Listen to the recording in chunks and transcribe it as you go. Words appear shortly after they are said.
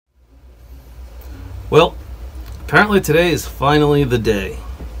Well, apparently today is finally the day.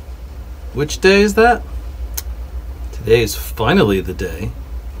 Which day is that? Today is finally the day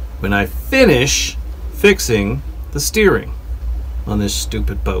when I finish fixing the steering on this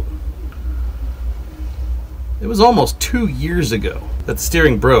stupid boat. It was almost 2 years ago that the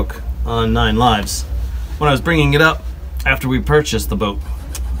steering broke on 9 Lives when I was bringing it up after we purchased the boat.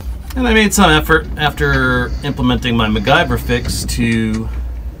 And I made some effort after implementing my MacGuyver fix to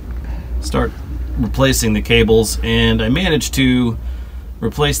start replacing the cables, and I managed to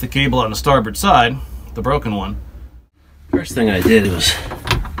replace the cable on the starboard side, the broken one. First thing I did was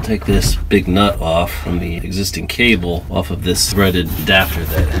take this big nut off from the existing cable off of this threaded adapter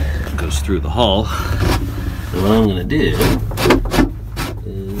that goes through the hull. And what I'm going to do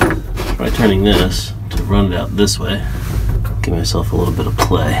is try turning this to run it out this way. Give myself a little bit of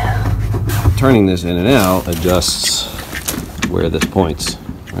play. Turning this in and out adjusts where this points,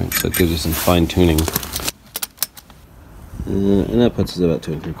 right? So it gives you some fine tuning. And that puts us about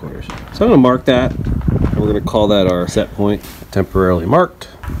 2 3/4. So I'm going to mark that, and we're going to call that our set point. Temporarily marked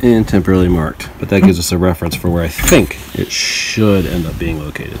and temporarily marked. But that gives us a reference for where I think it should end up being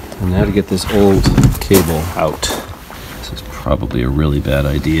located. And now to get this old cable out. This is probably a really bad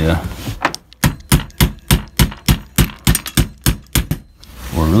idea.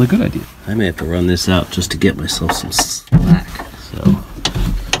 Or a really good idea. I may have to run this out just to get myself some slack. So,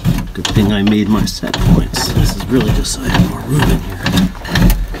 good thing I made my set points. This is really just so I have more room in here.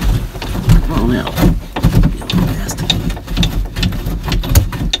 Come on now. Be a little nasty.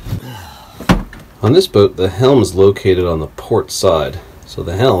 On this boat, the helm is located on the port side. So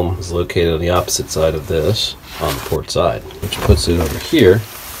the helm is located on the opposite side of this, on the port side, which puts it over here,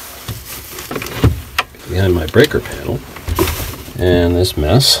 behind my breaker panel. And this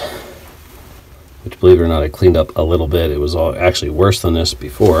mess, which believe it or not I cleaned up a little bit. It was all actually worse than this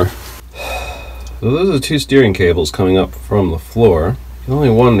before. So those are the 2 steering cables coming up from the floor. You can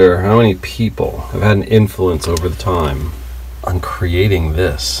only wonder how many people have had an influence over the time on creating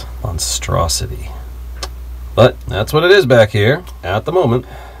this monstrosity. But that's what it is back here at the moment.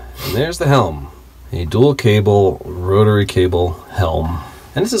 And there's the helm, a dual cable rotary cable helm.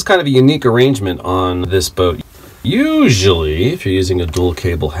 And this is kind of a unique arrangement on this boat. Usually, if you're using a dual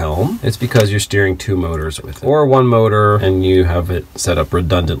cable helm, it's because you're steering 2 motors with it, or 1 motor and you have it set up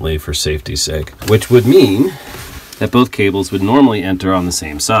redundantly for safety's sake, which would mean that both cables would normally enter on the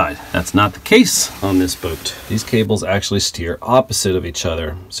same side. That's not the case on this boat. These cables actually steer opposite of each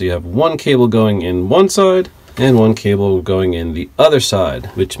other. So you have 1 cable going in one side and 1 cable going in the other side,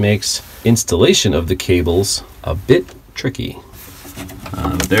 which makes installation of the cables a bit tricky.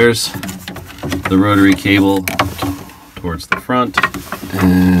 There's the rotary cable towards the front,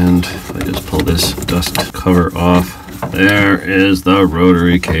 and if I just pull this dust cover off, there is the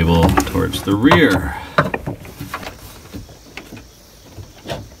rotary cable towards the rear.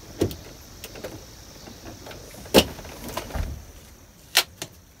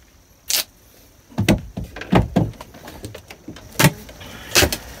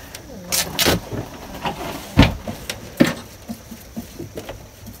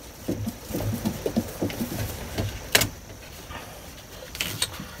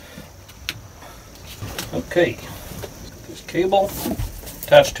 Okay, this cable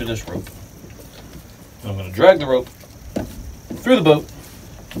attached to this rope. I'm going to drag the rope through the boat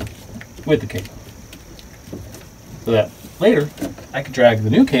with the cable, so that later I can drag the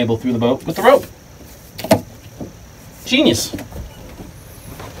new cable through the boat with the rope. Genius.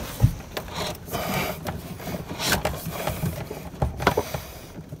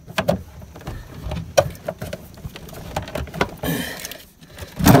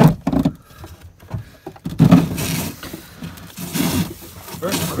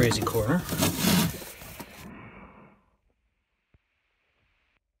 First crazy corner.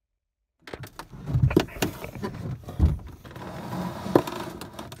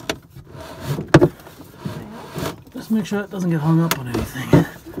 Just make sure it doesn't get hung up on anything.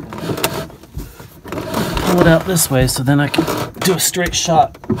 Pull it out this way so then I can do a straight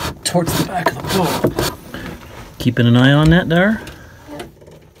shot towards the back of the boat. Keeping an eye on that there.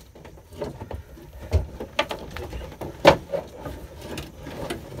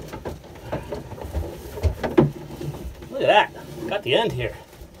 Look at that. Got the end here.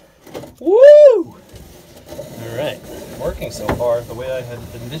 Woo! Alright. Working so far the way I had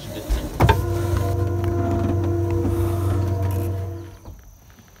envisioned it.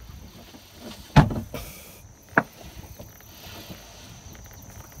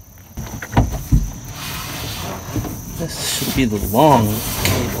 This should be the long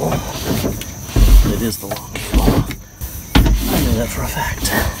cable. It is the long cable. I know that for a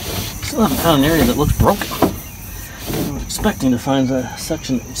fact. Still haven't found an area that looks broken. I was expecting to find a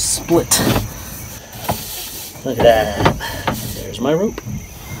section that was split. Look at that. There's my rope.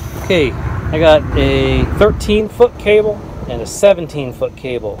 Okay, I got a 13-foot cable and a 17-foot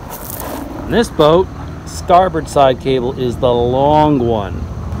cable. And this boat, starboard side cable is the long one,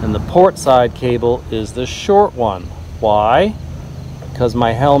 and the port side cable is the short one. Why? Because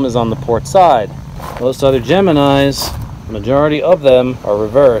my helm is on the port side. Most other Geminis, the majority of them are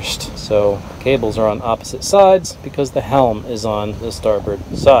reversed, so cables are on opposite sides because the helm is on the starboard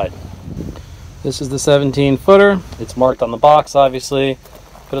side. This is the 17-footer. It's marked on the box, obviously,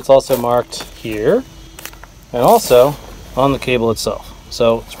 but it's also marked here and also on the cable itself.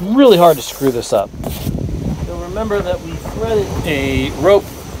 So it's really hard to screw this up. You'll remember that we threaded a rope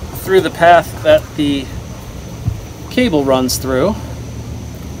through the path that the cable runs through.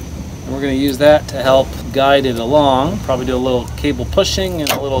 And we're going to use that to help guide it along. Probably do a little cable pushing and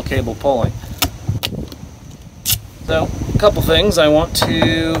a little cable pulling. So a couple things. I want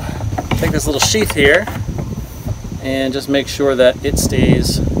to take this little sheath here and just make sure that it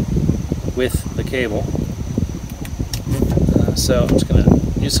stays with the cable. So I'm just going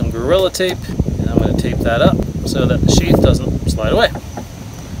to use some Gorilla Tape, and I'm going to tape that up so that the sheath doesn't slide away.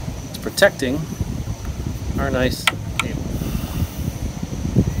 It's protecting our nice cable.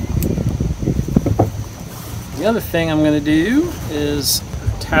 The other thing I'm going to do is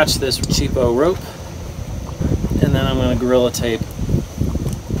attach this cheapo rope, and then I'm going to Gorilla Tape.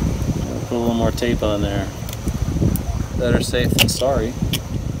 Put a little more tape on there. Better safe than sorry.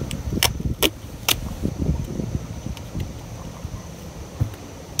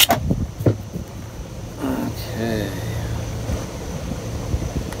 Okay.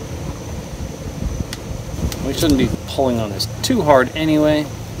 We shouldn't be pulling on this too hard anyway.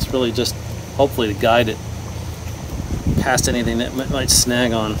 It's really just hopefully to guide it past anything that might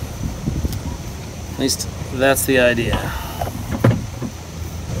snag on. At least that's the idea.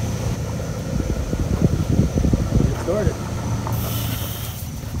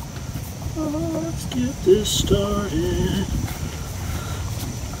 Let's get this started.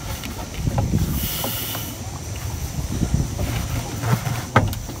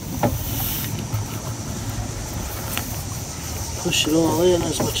 Push it all in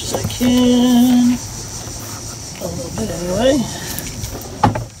as much as I can. A little bit anyway.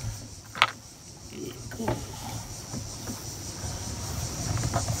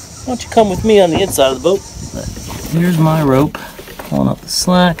 Why don't you come with me on the inside of the boat? Here's my rope, pulling up the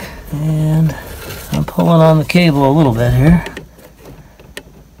slack, and I'm pulling on the cable a little bit here.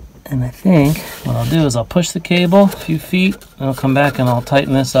 And I think what I'll do is I'll push the cable a few feet, and I'll come back and I'll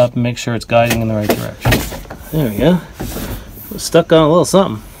tighten this up and make sure it's guiding in the right direction. There we go. I was stuck on a little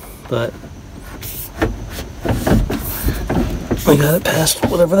something, but I got it past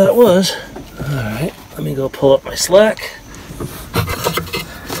whatever that was. Alright, let me go pull up my slack.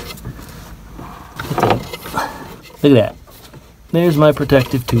 Look at that. There's my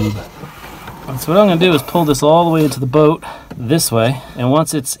protective tube. So what I'm going to do is pull this all the way into the boat this way, and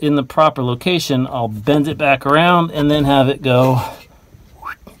once it's in the proper location, I'll bend it back around and then have it go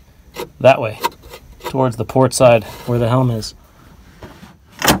that way, towards the port side where the helm is.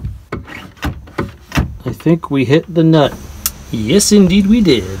 I think we hit the nut. Yes, indeed we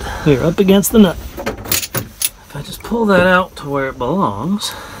did. We're up against the nut. If I just pull that out to where it belongs,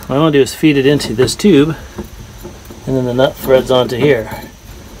 what I want to do is feed it into this tube, and then the nut threads onto here.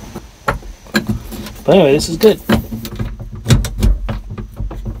 But anyway, this is good.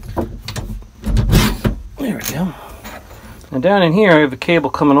 There we go. And down in here, I have a cable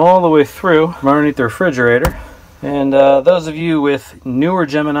coming all the way through from underneath the refrigerator. And those of you with newer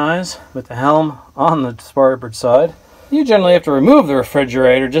Geminis with the helm on the starboard side, you generally have to remove the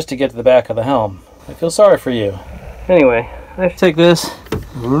refrigerator just to get to the back of the helm. I feel sorry for you. Anyway, I have to take this,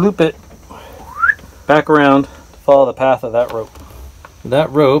 loop it back around to follow the path of that rope. That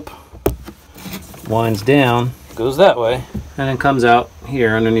rope winds down, goes that way, and then comes out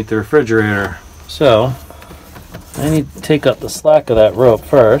here underneath the refrigerator. So I need to take up the slack of that rope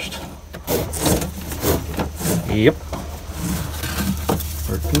first. Yep.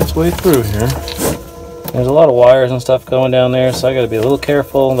 Working its way through here. There's a lot of wires and stuff going down there, so I got to be a little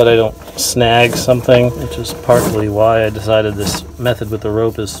careful that I don't snag something, which is partly why I decided this method with the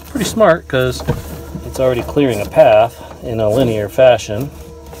rope is pretty smart, because it's already clearing a path in a linear fashion.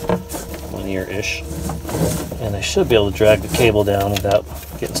 Linear-ish. And I should be able to drag the cable down without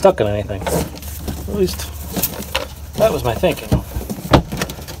getting stuck in anything. At least that was my thinking.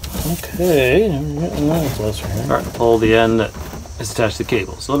 Okay, I'm getting a little closer here. Alright, pull the end that is attached to the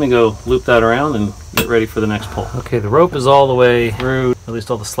cable. So let me go loop that around and get ready for the next pull. Okay, the rope is all the way through at least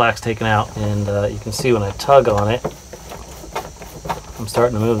all the slack's taken out, and you can see when I tug on it, I'm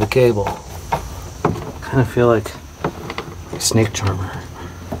starting to move the cable. Kind of feel like a snake charmer.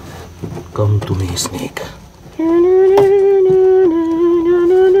 Come to me, snake.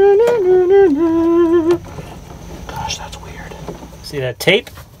 Gosh, that's weird. See that tape?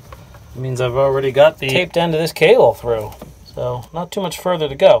 It means I've already got the taped end of this cable through. So not too much further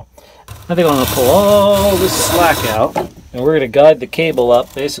to go. I think I'm going to pull all this slack out, and we're going to guide the cable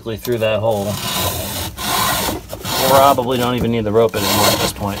up basically through that hole. Probably don't even need the rope anymore at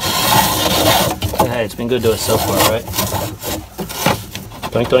this point. Hey, it's been good to us so far, right?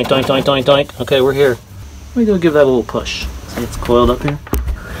 Doink, doink, doink, doink, doink, doink. Okay, we're here. Let me go give that a little push. See, it's coiled up here.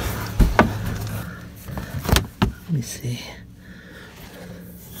 Let me see.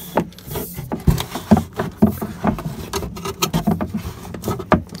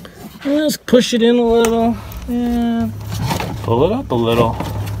 Just push it in a little and pull it up a little.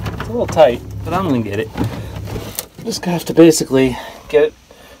 It's a little tight, but I'm gonna get it. Just have to basically get it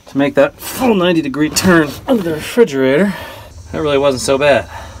to make that full 90-degree turn under the refrigerator. That really wasn't so bad.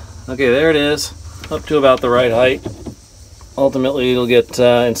 Okay, there it is, up to about the right height. Ultimately, it'll get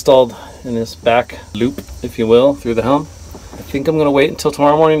installed in this back loop, if you will, through the helm. I think I'm gonna wait until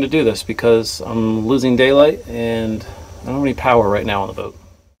tomorrow morning to do this because I'm losing daylight and I don't have any power right now on the boat.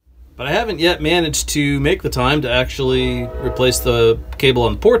 But I haven't yet managed to make the time to actually replace the cable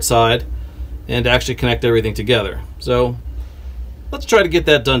on the port side and actually connect everything together. So let's try to get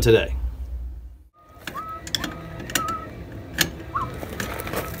that done today.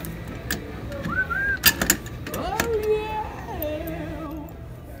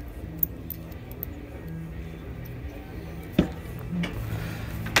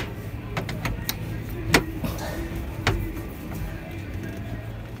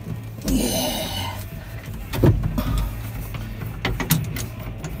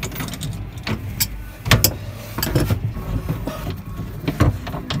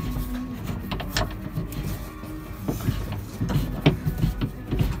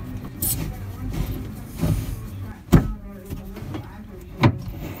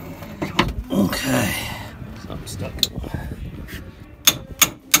 Okay, so I'm stuck.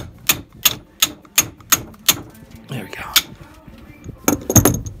 There we go.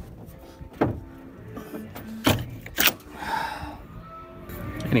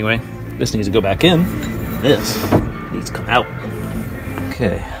 Anyway, this needs to go back in. This needs to come out.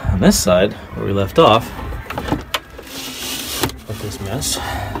 Okay, on this side, where we left off, with this mess,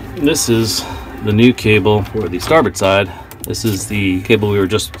 this is the new cable for the starboard side. This is the cable we were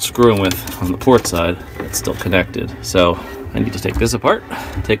just screwing with on the port side. It's still connected. So I need to take this apart,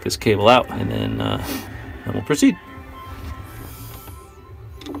 take this cable out, and then we'll proceed.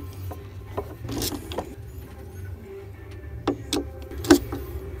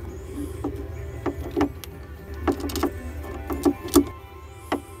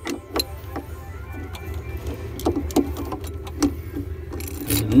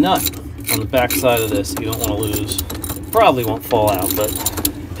 There's a nut on the back side of this you don't want to lose. Probably won't fall out, but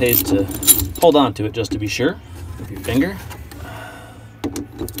it pays to hold on to it just to be sure with your finger.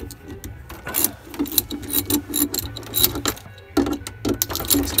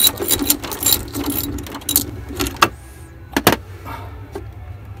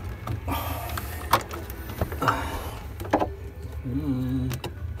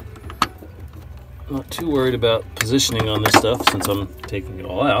 Not too worried about positioning on this stuff since I'm taking it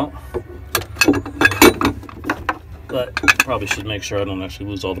all out. But probably should make sure I don't actually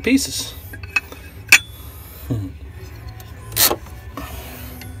lose all the pieces.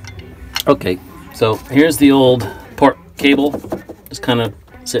 Okay, so here's the old port cable, just kind of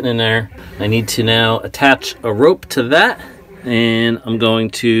sitting in there. I need to now attach a rope to that, and I'm going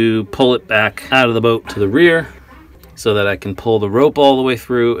to pull it back out of the boat to the rear so that I can pull the rope all the way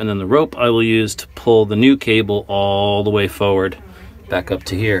through, and then the rope I will use to pull the new cable all the way forward back up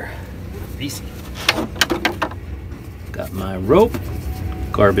to here. Easy. Got my rope,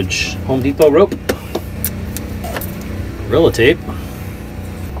 garbage Home Depot rope, Gorilla tape,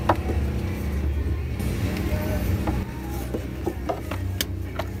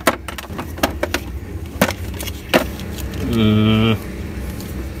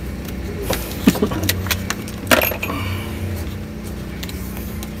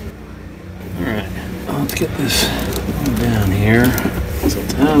 Alright, let's get this down here so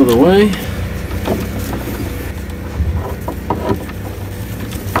it's out of the way.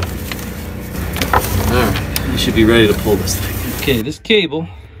 Should be ready to pull this thing. Okay, this cable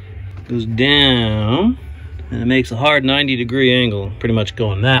goes down and it makes a hard 90-degree angle, pretty much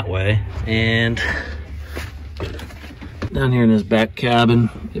going that way. And Down here in this back cabin,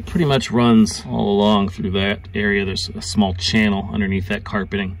 it pretty much runs all along through that area. There's a small channel underneath that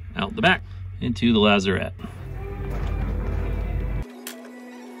carpeting out the back into the lazarette.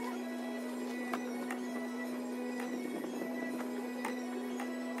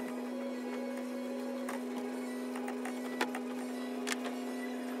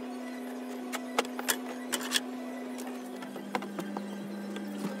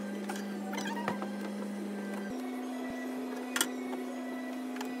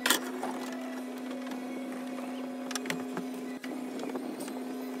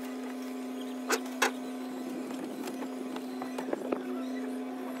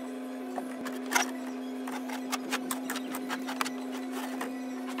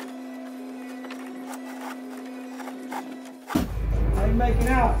 Making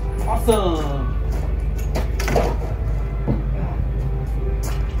out. Awesome.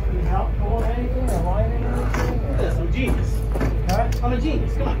 Need help pulling anything or lining anything? Look at this, I'm a genius. Huh? I'm a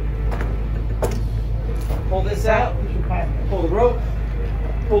genius, come on. Pull this out, You should pack it. pull the rope,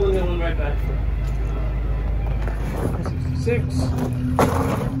 pull the new one right back. 6.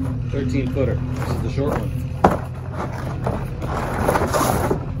 13 footer. This is the short one.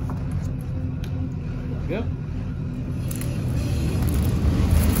 Yep.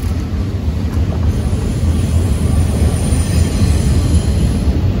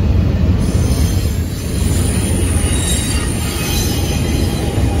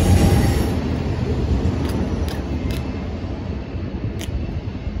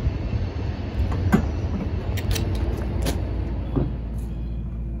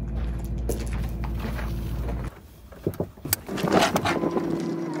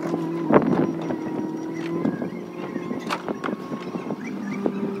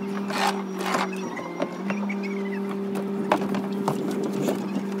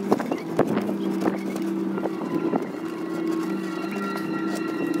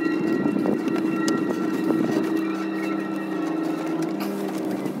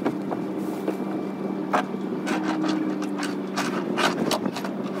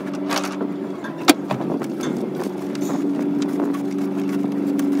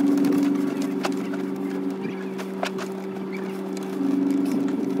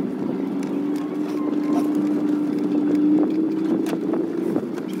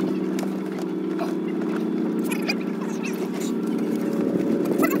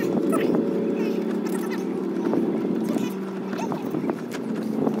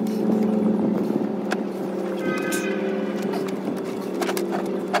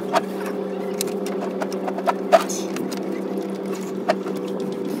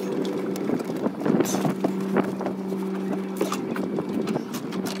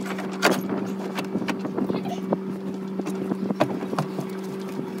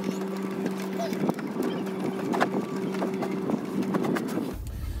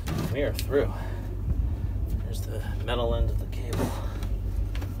 We are through. There's the metal end of the cable.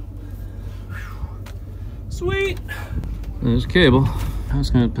 Whew. Sweet! There's cable. I was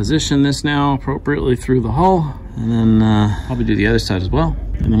going to position this now appropriately through the hull, and then probably do the other side as well.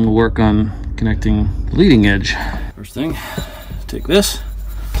 And then we'll work on connecting the leading edge. First thing, take this,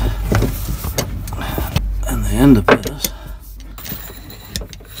 and the end of this.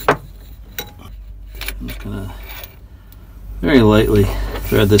 I'm just going to very lightly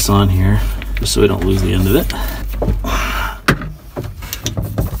thread this on here, just so we don't lose the end of it.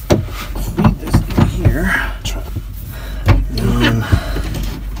 Feed this in here. And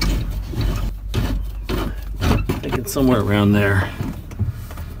take it somewhere around there.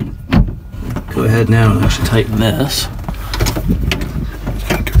 Go ahead now and actually tighten this.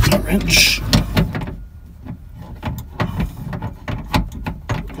 Give it a wrench.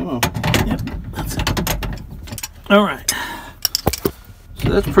 Come on. Yep, that's it. All right. So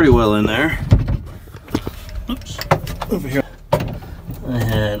that's pretty well in there. Oops. Over here. I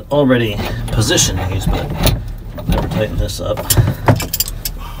had already positioned these, but never tightened this up.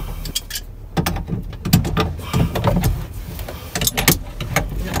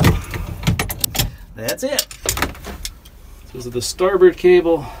 That's it. This is the starboard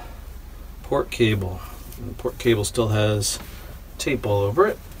cable, port cable. And the port cable still has tape all over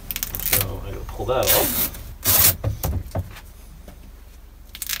it, so I gotta pull that off.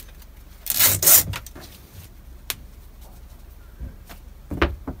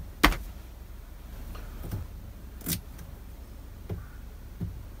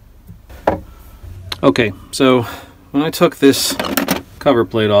 Okay, so when I took this cover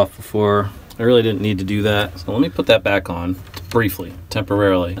plate off before, I really didn't need to do that. So let me put that back on briefly,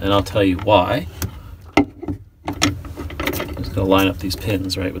 temporarily, and I'll tell you why. I'm just gonna line up these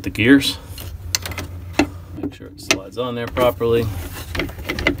pins, right, with the gears. Make sure it slides on there properly.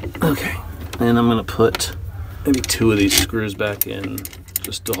 Okay, and I'm gonna put maybe 2 of these screws back in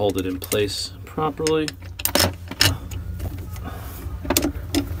just to hold it in place properly.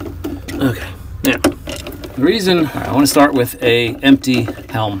 Okay, now, the reason I want to start with a empty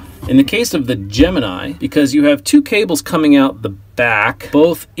helm. In the case of the Gemini, because you have 2 cables coming out the back,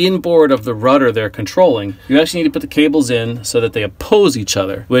 both inboard of the rudder they're controlling, you actually need to put the cables in so that they oppose each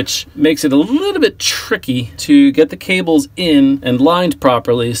other, which makes it a little bit tricky to get the cables in and lined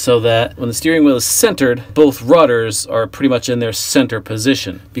properly so that when the steering wheel is centered, both rudders are pretty much in their center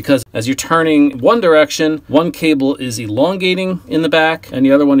position. Because as you're turning one direction, one cable is elongating in the back and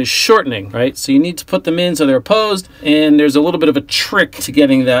the other one is shortening, right? So you need to put them in so they're opposed, and there's a little bit of a trick to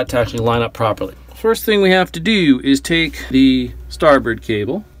getting that to actually line up properly. First thing we have to do is take the starboard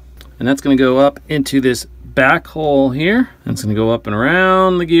cable, and that's going to go up into this back hole here, and it's going to go up and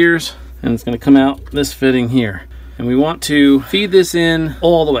around the gears, and it's going to come out this fitting here. And we want to feed this in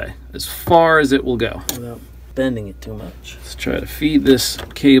all the way, as far as it will go, without bending it too much. Let's try to feed this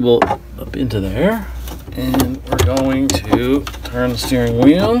cable up into there, and we're going to turn the steering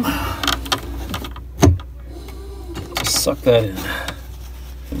wheel. Just suck that in.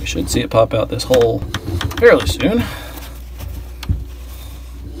 And we should see it pop out this hole fairly soon.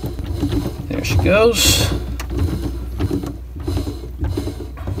 There she goes.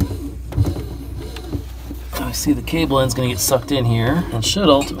 I see the cable end's going to get sucked in here, and should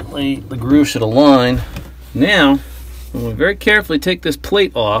ultimately, the groove should align. Now, I'm going to very carefully take this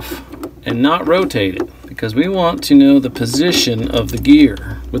plate off and not rotate it, because we want to know the position of the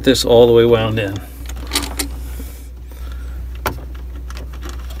gear with this all the way wound in.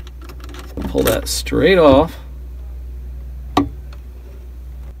 Pull that straight off.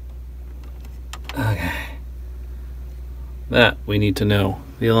 Okay. That we need to know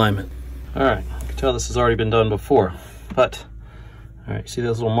the alignment. All right, you can tell this has already been done before, but all right, see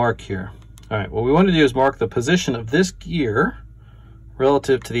this little mark here. All right, what we want to do is mark the position of this gear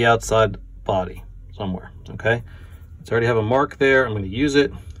relative to the outside body somewhere, okay? It's already have a mark there. I'm going to use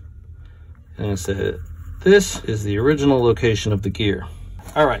it. And I say this is the original location of the gear.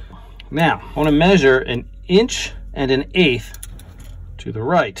 All right. Now, I want to measure 1 1/8 and 1/8 to the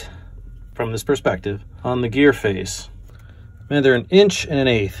right from this perspective on the gear face. They're 1 inch and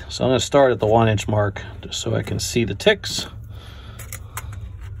 1/8. So I'm going to start at the 1 inch mark just so I can see the ticks.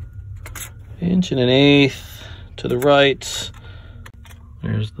 1 inch and 1/8 to the right.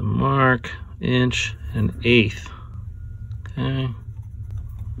 There's the mark, 1 inch and 1/8. Okay.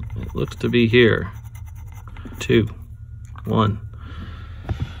 It looks to be here. 2, 1.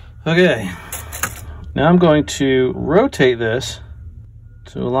 Okay, now I'm going to rotate this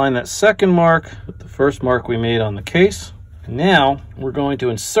to align that second mark with the first mark we made on the case. And now we're going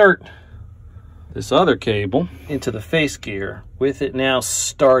to insert this other cable into the face gear with it now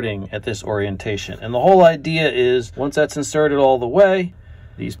starting at this orientation. And the whole idea is once that's inserted all the way,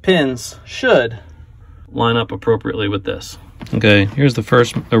 these pins should line up appropriately with this. Okay, here's the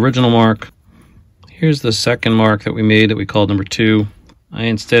first original mark. Here's the second mark that we made that we called number 2. I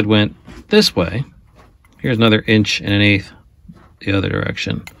instead went this way. Here's another 1 inch and 1/8 the other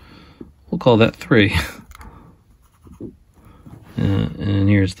direction. We'll call that 3. And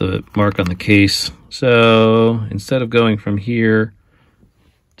here's the mark on the case. So instead of going from here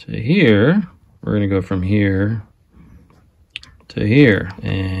to here, we're going to go from here to here.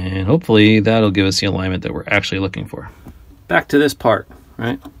 And hopefully that'll give us the alignment that we're actually looking for. Back to this part,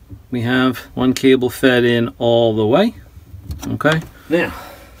 right? We have one cable fed in all the way. Okay. Now,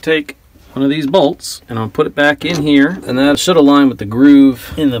 take one of these bolts and I'll put it back in here, and that should align with the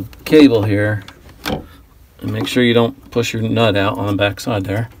groove in the cable here. And make sure you don't push your nut out on the back side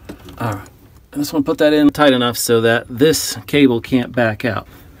there. All right, I just want to put that in tight enough so that this cable can't back out.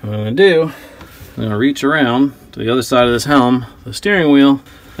 And what I'm going to do, I'm going to reach around to the other side of this helm, the steering wheel,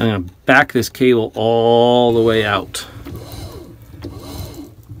 and I'm going to back this cable all the way out.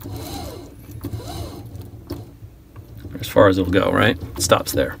 As far as it'll go, right? It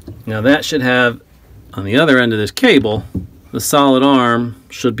stops there. Now that should have, on the other end of this cable, the solid arm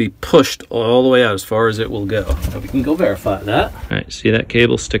should be pushed all the way out as far as it will go. Now we can go verify that. All right, see that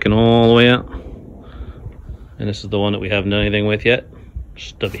cable sticking all the way out? And this is the one that we haven't done anything with yet.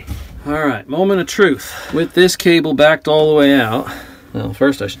 Stubby. All right, moment of truth. With this cable backed all the way out, well,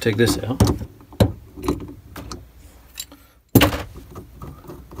 first I should take this out.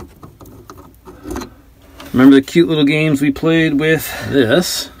 Remember the cute little games we played with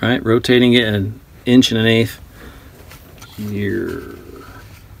this, right? Rotating it 1 inch and 1/8 here.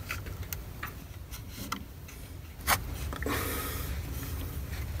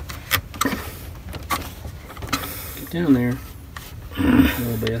 down there.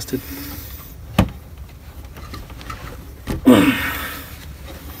 Little bastard.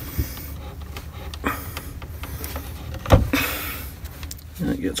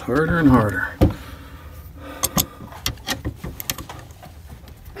 It gets harder and harder.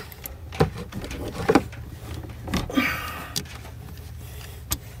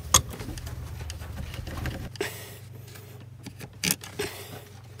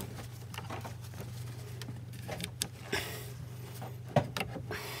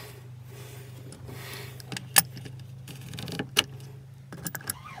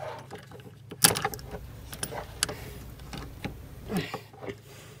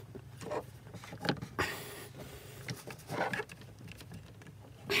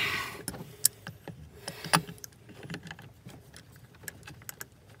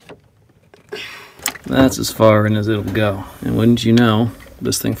 That's as far in as it'll go. And wouldn't you know,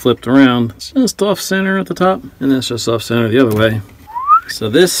 this thing flipped around. It's just off center at the top, and that's just off center the other way. So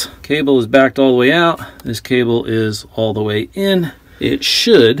this cable is backed all the way out. This cable is all the way in. It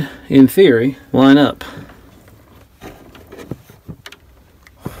should, in theory, line up.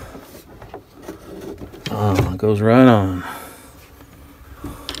 Oh, it goes right on.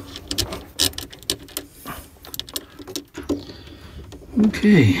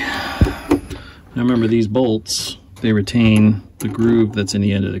 Okay. Now remember, these bolts, they retain the groove that's in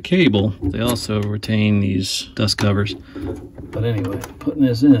the end of the cable. They also retain these dust covers. But anyway, putting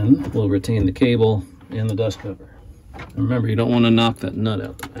this in will retain the cable and the dust cover. And remember, you don't want to knock that nut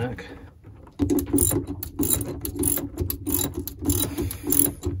out the back.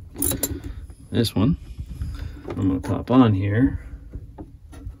 This one, I'm going to pop on here.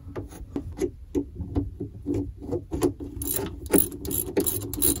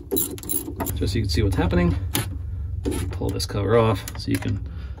 Just so you can see what's happening. Pull this cover off so you can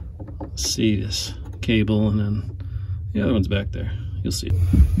see this cable, and then the other one's back there. You'll see.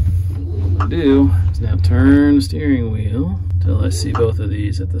 What I do is now turn the steering wheel until I see both of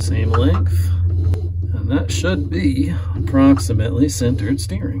these at the same length, and that should be approximately centered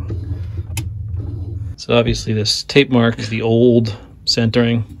steering. So obviously this tape mark is the old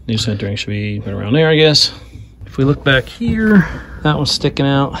centering. New centering should be right around there, I guess. If we look back here, that one's sticking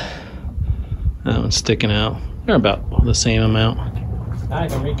out. That one's sticking out. They're about the same amount. Now I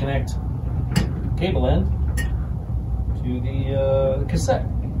can reconnect cable end to the cassette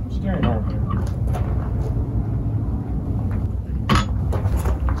steering arm here.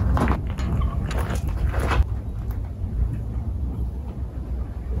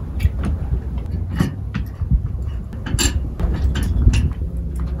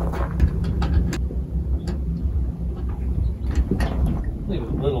 Leave it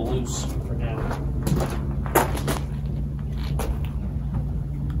a little loose for now.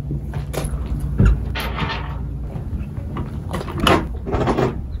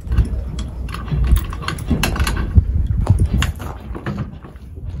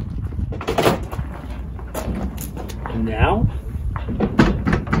 And now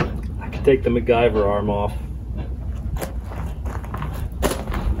I can take the MacGyver arm off.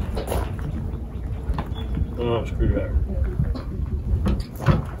 Oh, screwdriver.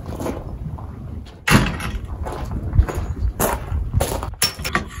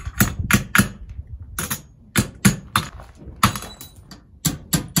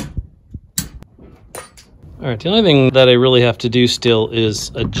 All right, the only thing that I really have to do still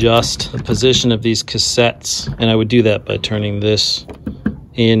is adjust the position of these cassettes, and I would do that by turning this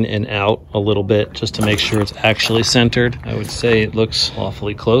in and out a little bit just to make sure it's actually centered. I would say it looks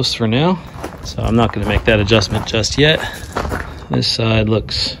awfully close for now, so I'm not going to make that adjustment just yet. This side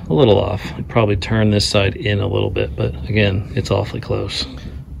looks a little off. I'd probably turn this side in a little bit, but again, it's awfully close.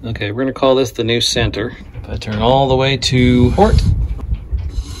 Okay, we're going to call this the new center. If I turn all the way to port,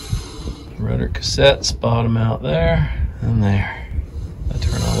 rudder cassettes, bottom out there and there. I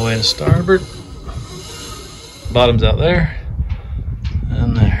turn all the way to starboard, bottom's out there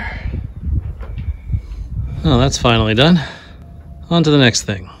and there. Oh, that's finally done. On to the next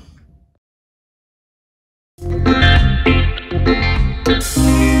thing.